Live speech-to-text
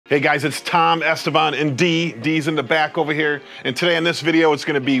Hey guys, it's Tom, Esteban, and D. D's in the back over here. And today in this video, it's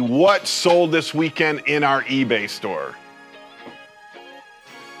gonna be what sold this weekend in our eBay store.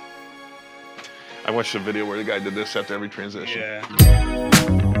 I watched a video where the guy did this after every transition. Yeah.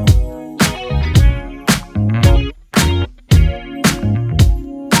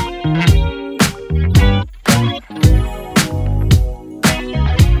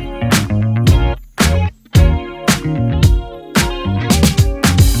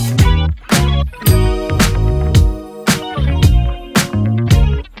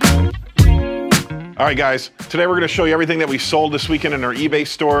 All right guys, today we're gonna show you everything that we sold this weekend in our eBay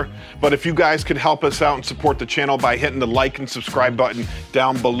store. But if you guys could help us out and support the channel by hitting the like and subscribe button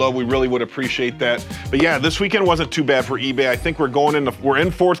down below, we really would appreciate that. But yeah, this weekend wasn't too bad for eBay. I think we're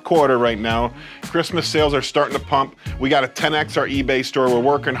in fourth quarter right now. Christmas sales are starting to pump. We got a 10X our eBay store. We're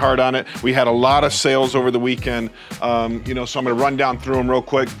working hard on it. We had a lot of sales over the weekend. So I'm gonna run down through them real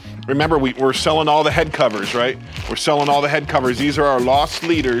quick. Remember, we're selling all the head covers, right? We're selling all the head covers. These are our loss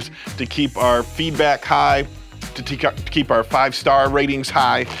leaders to keep our feedback high, to keep our 5-star ratings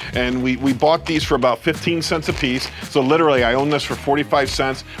high. And we bought these for about 15 cents a piece. So literally, I own this for 45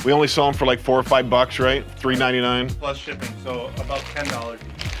 cents. We only sell them for like $4 or $5, right? $3.99. Plus shipping, so about $10.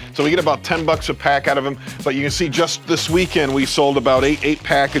 So we get about 10 bucks a pack out of them. But you can see just this weekend, we sold about eight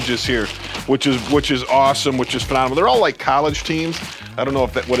packages here, which is awesome, which is phenomenal. They're all like college teams. I don't know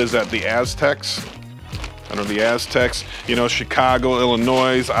if what is that, the Aztecs? I don't know, the Aztecs, Chicago,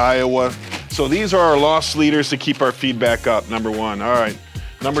 Illinois, Iowa. So these are our loss leaders to keep our feedback up, number one. All right,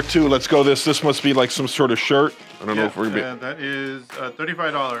 number two, let's go this must be like some sort of shirt. I don't know if we're gonna be. That is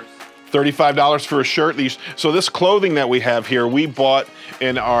 $35. $35 for a shirt. So this clothing that we have here, we bought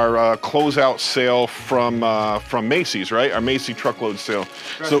in our closeout sale from Macy's, right? Our Macy's truckload sale.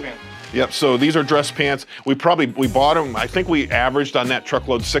 Pants. Yep, so these are dress pants. We bought them, I think we averaged on that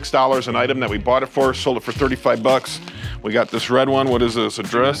truckload $6 an item that we bought it for, sold it for 35 bucks. We got this red one, what is this, a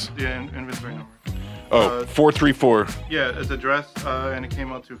dress? Yeah, inventory number. Oh, 434. Yeah, it's a dress, and it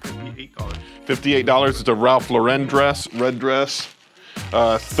came out to $58. $58, it's a Ralph Lauren dress, red dress.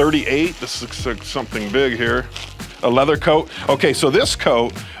 38, this looks like something big here. A leather coat. Okay, so this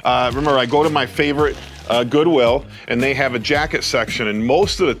coat, remember I go to my favorite Goodwill, and they have a jacket section, and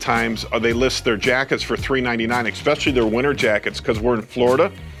most of the times they list their jackets for $3.99, especially their winter jackets, because we're in Florida.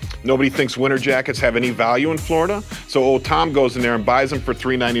 Nobody thinks winter jackets have any value in Florida, so old Tom goes in there and buys them for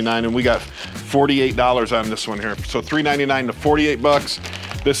 $3.99, and we got $48 on this one here. So $3.99 to 48 bucks.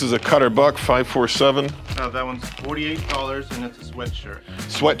 This is a Cutter Buck 547. That one's $48, and it's a sweatshirt.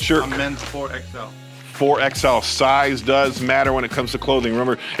 Sweatshirt. A men's 4XL. 4XL. Size does matter when it comes to clothing.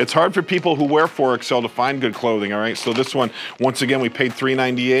 Remember, it's hard for people who wear 4XL to find good clothing, all right? So this one, once again, we paid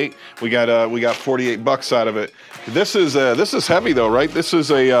 $3.98. We got 48 bucks out of it. This is heavy though, right? This is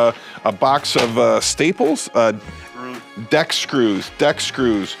a box of staples, deck screws,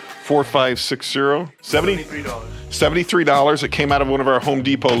 4560, $73. It came out of one of our Home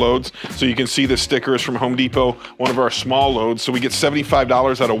Depot loads. So you can see the stickers from Home Depot, one of our small loads. So we get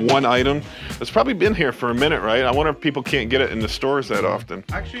 $75 out of one item. It's probably been here for a minute, right? I wonder if people can't get it in the stores that often.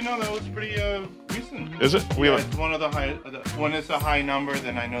 Actually, no, that was pretty recent. Is it? Yeah, it's one of the high, when it's a high number,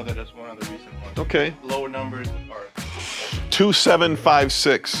 then I know that it's one of the recent ones. Okay. Lower numbers are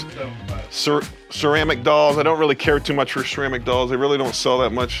 2756. Ceramic dolls. I don't really care too much for ceramic dolls. They really don't sell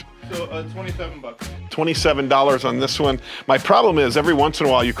that much. So 27 bucks. $27 on this one. My problem is every once in a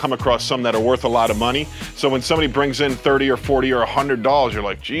while you come across some that are worth a lot of money. So when somebody brings in 30 or 40 or $100, you're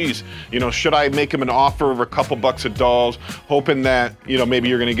like, geez, should I make them an offer of a couple bucks of dolls, hoping that, maybe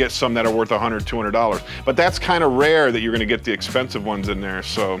you're gonna get some that are worth $100, $200. But that's kind of rare that you're gonna get the expensive ones in there,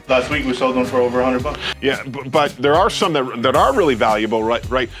 so. Last week we sold them for over 100 bucks. Yeah, but there are some that are really valuable,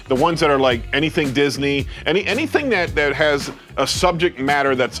 right? The ones that are like anything Disney, anything that has a subject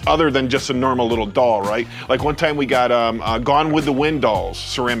matter that's other than just a normal little doll, right? Like one time we got Gone with the Wind dolls,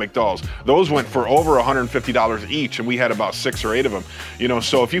 ceramic dolls. Those went for over $150 each, and we had about 6 or 8 of them.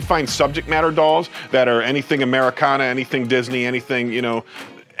 So if you find subject matter dolls that are anything Americana, anything Disney, anything,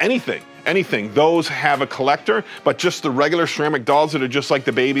 anything, those have a collector, but just the regular ceramic dolls that are just like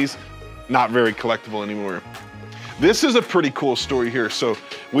the babies, not very collectible anymore. This is a pretty cool story here. So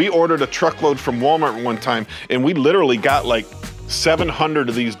we ordered a truckload from Walmart one time, and we literally got like 700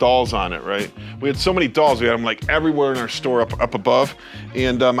 of these dolls on it, right? We had so many dolls, we had them like everywhere in our store up above.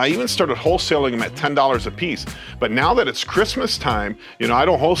 And I even started wholesaling them at $10 a piece. But now that it's Christmas time, I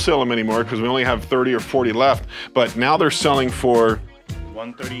don't wholesale them anymore because we only have 30 or 40 left. But now they're selling for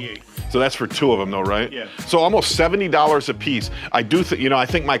 $138. So that's for 2 of them though, right? Yeah. So almost $70 a piece. I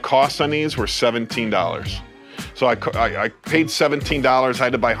think my costs on these were $17. So I paid $17. I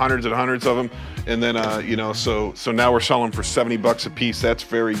had to buy hundreds and hundreds of them. And then, you know, so now we're selling for 70 bucks a piece. That's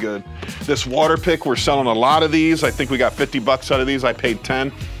very good. This water pick, we're selling a lot of these. I think we got 50 bucks out of these. I paid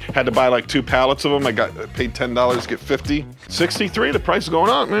 10. Had to buy like 2 pallets of them. I paid $10, get 50. 63, the price is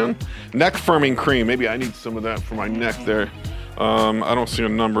going up, man. Neck firming cream. Maybe I need some of that for my neck there. I don't see a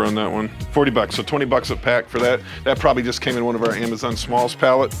number on that one. 40 bucks, so 20 bucks a pack for that. That probably just came in one of our Amazon Smalls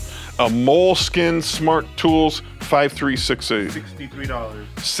pallet. A Moleskin Smart Tools 5368.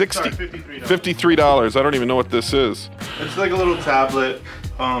 $63. $53. I don't even know what this is. It's like a little tablet.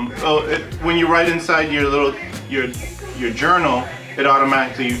 When you write inside your journal, it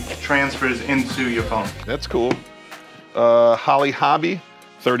automatically transfers into your phone. That's cool. Holly Hobby.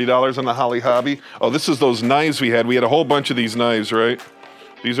 $30 on the Holly Hobby. Oh, this is those knives we had. We had a whole bunch of these knives, right?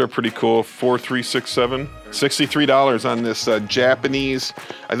 These are pretty cool. 4, 3, 6, 7. $63 on this Japanese,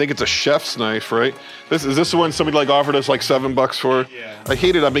 I think it's a chef's knife, right? Is this the one somebody like offered us like $7 for? Yeah. I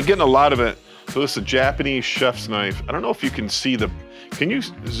hate it. I've been getting a lot of it. So this is a Japanese chef's knife. I don't know if you can see can you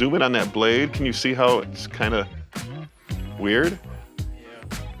zoom in on that blade? Can you see how it's kind of weird?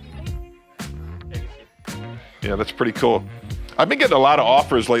 Yeah, that's pretty cool. I've been getting a lot of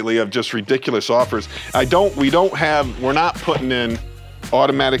offers lately of just ridiculous offers. We're not putting in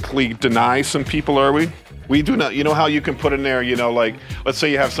automatically deny some people, are we? We do not, you know how you can put in there, you know, like, let's say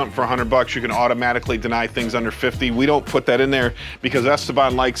you have something for $100, you can automatically deny things under 50. We don't put that in there because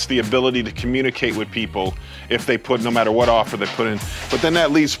Esteban likes the ability to communicate with people if they put, no matter what offer they put in. But then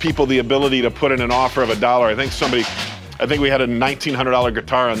that leaves people the ability to put in an offer of $1. I think we had a $1,900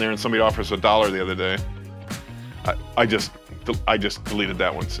 guitar on there and somebody offers $1 the other day. I just deleted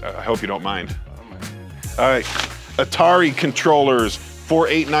that one. I hope you don't mind. All right, Atari controllers,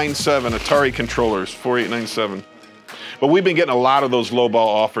 4897. Atari controllers, 4897. But we've been getting a lot of those lowball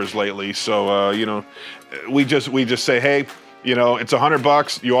offers lately. So you know, we just say, hey, you know, it's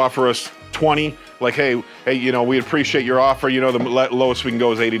 $100. You offer us 20. Like, hey, you know, we appreciate your offer. You know, the lowest we can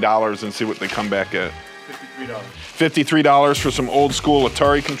go is $80 and see what they come back at. $53 for some old school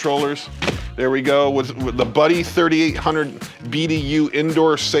Atari controllers. There we go, with the Buddy 3800 BDU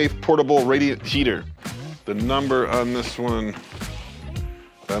indoor safe portable radiant heater. The number on this one,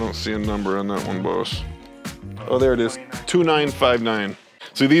 I don't see a number on that one, boss. Oh, there it is, 2959.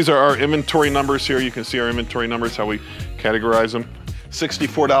 So these are our inventory numbers here. You can see our inventory numbers, how we categorize them.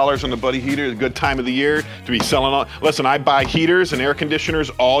 $64 on the Buddy heater, a good time of the year to be selling all. Listen, I buy heaters and air conditioners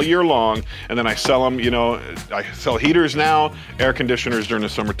all year long, and then I sell them, you know, I sell heaters now, air conditioners during the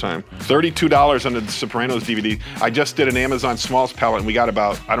summertime. $32 on the Sopranos DVD. I just did an Amazon Smalls pallet, and we got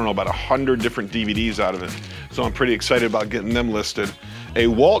about 100 different DVDs out of it. So I'm pretty excited about getting them listed. A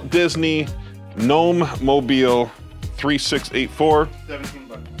Walt Disney Gnome Mobile 3684.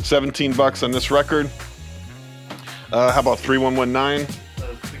 $17 on this record. How about 3119?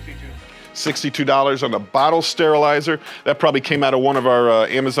 $62 on the bottle sterilizer. That probably came out of one of our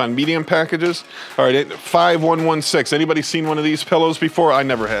Amazon Medium packages. All right, 5116. Anybody seen one of these pillows before? I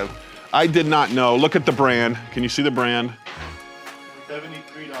never have. I did not know. Look at the brand. Can you see the brand?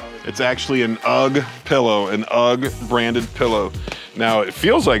 $73. It's actually an UGG pillow, an UGG branded pillow. Now, it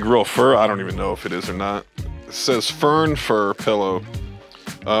feels like real fur. I don't even know if it is or not. It says fern fur pillow.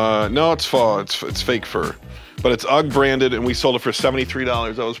 No, it's fall. It's fake fur. But it's UGG branded, and we sold it for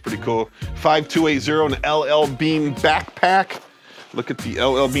 $73. That was pretty cool. 5280, an LL Bean backpack. Look at the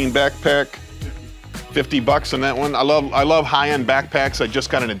LL Bean backpack. $50 on that one. I love high-end backpacks. I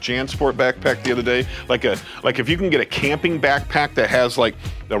just got in a JanSport backpack the other day. Like if you can get a camping backpack that has like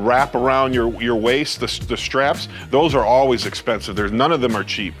the wrap around your waist, the straps, those are always expensive. None of them are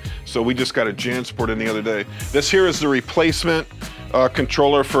cheap. So we just got a JanSport in the other day. This here is the replacement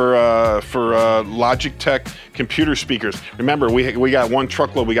controller for Logitech computer speakers. Remember, we got one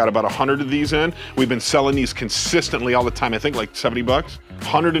truckload. We got about 100 of these in. We've been selling these consistently all the time. I think like $70,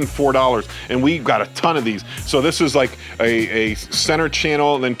 $104, and we got a ton of these. So this is like a center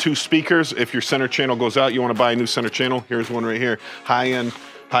channel and then 2 speakers. If your center channel goes out, you want to buy a new center channel. Here's one right here.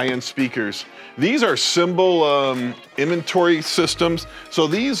 High-end speakers. These are symbol inventory systems. So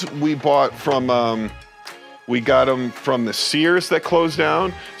these we bought from. We got them from the Sears that closed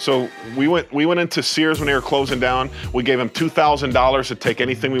down. So we went into Sears when they were closing down. We gave them $2,000 to take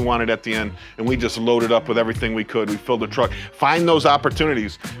anything we wanted at the end, and we just loaded up with everything we could. We filled the truck. Find those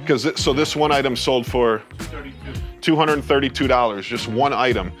opportunities, so this one item sold for $232, just one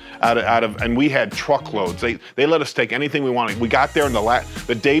item out of, and we had truckloads. They let us take anything we wanted. We got there on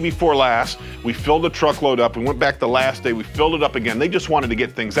the day before last. We filled the truckload up. We went back the last day. We filled it up again. They just wanted to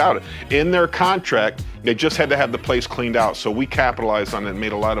get things out. In their contract, they just had to have the place cleaned out. So we capitalized on it and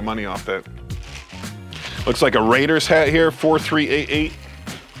made a lot of money off that. Looks like a Raiders hat here, 4388.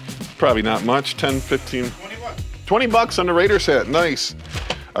 Probably not much, 10, 15. 20 bucks. 20 bucks on the Raiders hat, nice.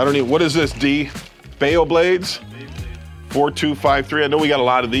 I don't even, what is this, D? Bayo Blades? 4253. I know we got a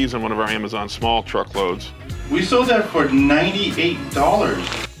lot of these on one of our Amazon small truckloads. We sold that for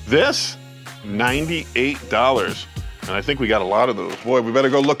 $98. This? $98. And I think we got a lot of those. Boy, we better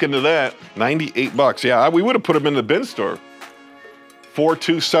go look into that. 98 bucks. Yeah, we would have put them in the bin store.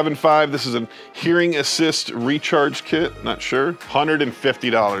 4275. This is a hearing assist recharge kit. Not sure.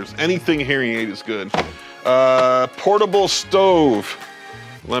 $150. Anything hearing aid is good. Portable stove.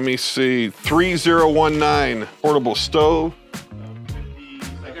 Let me see. 3019. Portable stove.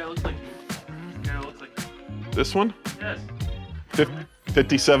 That guy looks like This one? Yes.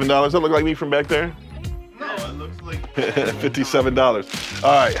 $57. Does that look like me from back there? No, it looks like $57.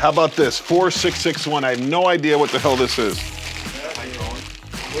 All right, how about this? 4661. I have no idea what the hell this is.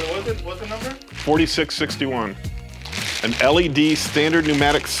 What's the number? 4661. An LED standard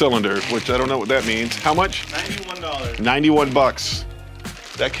pneumatic cylinder, which I don't know what that means. How much? $91. 91 bucks.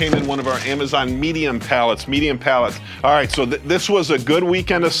 That came in one of our Amazon medium pallets. All right, so this was a good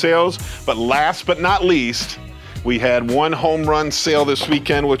weekend of sales, but last but not least, we had one home run sale this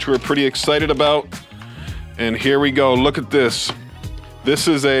weekend, which we're pretty excited about. And here we go, look at this. This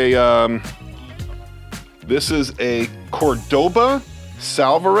is a Cordoba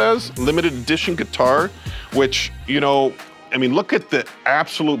Salvarez limited edition guitar, which, you know, I mean, look at the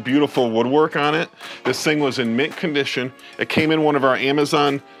absolute beautiful woodwork on it. This thing was in mint condition. It came in one of our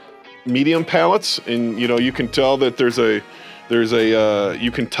Amazon medium pallets, and you know, you can tell that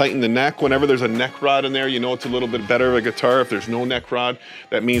you can tighten the neck. Whenever there's a neck rod in there, you know it's a little bit better of a guitar. If there's no neck rod,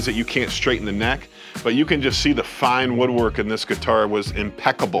 that means that you can't straighten the neck. But you can just see the fine woodwork in this guitar was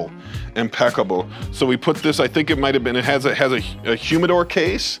impeccable, impeccable. So we put this, I think it might have been, it has a humidor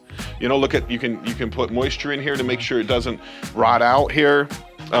case. You know, look at, you can put moisture in here to make sure it doesn't rot out here.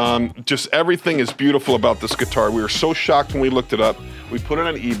 Just everything is beautiful about this guitar. We were so shocked when we looked it up. We put it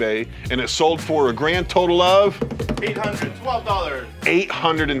on eBay and it sold for a grand total of $812.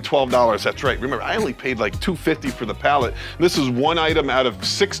 $812, that's right. Remember, I only paid like $250 for the pallet. This is one item out of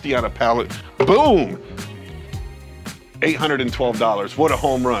 60 on a pallet. Boom! $812, what a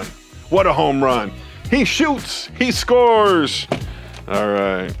home run. What a home run. He shoots, he scores. All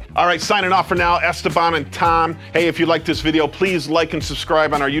right, signing off for now, Esteban and Tom. Hey, if you like this video, please like and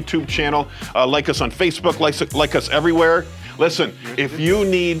subscribe on our YouTube channel. Like us on Facebook, like us everywhere. Listen, if you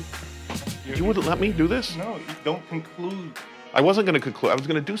need, you wouldn't let me do this? No, don't conclude. I wasn't gonna conclude, I was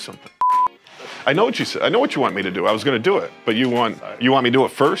gonna do something. I know what you said, I know what you want me to do. I was gonna do it, but you want me to do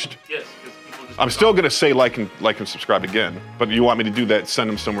it first? Yes, because people just... I'm still gonna say like and subscribe again, but you want me to do that, send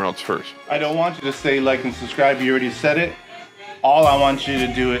them somewhere else first. I don't want you to say like and subscribe, you already said it. All I want you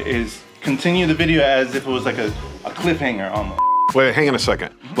to do is continue the video as if it was like a cliffhanger almost. Wait, hang on a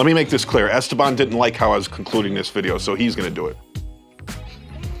second. Let me make this clear. Esteban didn't like how I was concluding this video, so he's gonna do it.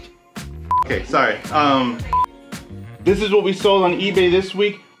 Okay, sorry. This is what we sold on eBay this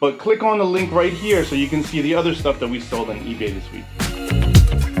week, but click on the link right here so you can see the other stuff that we sold on eBay this week.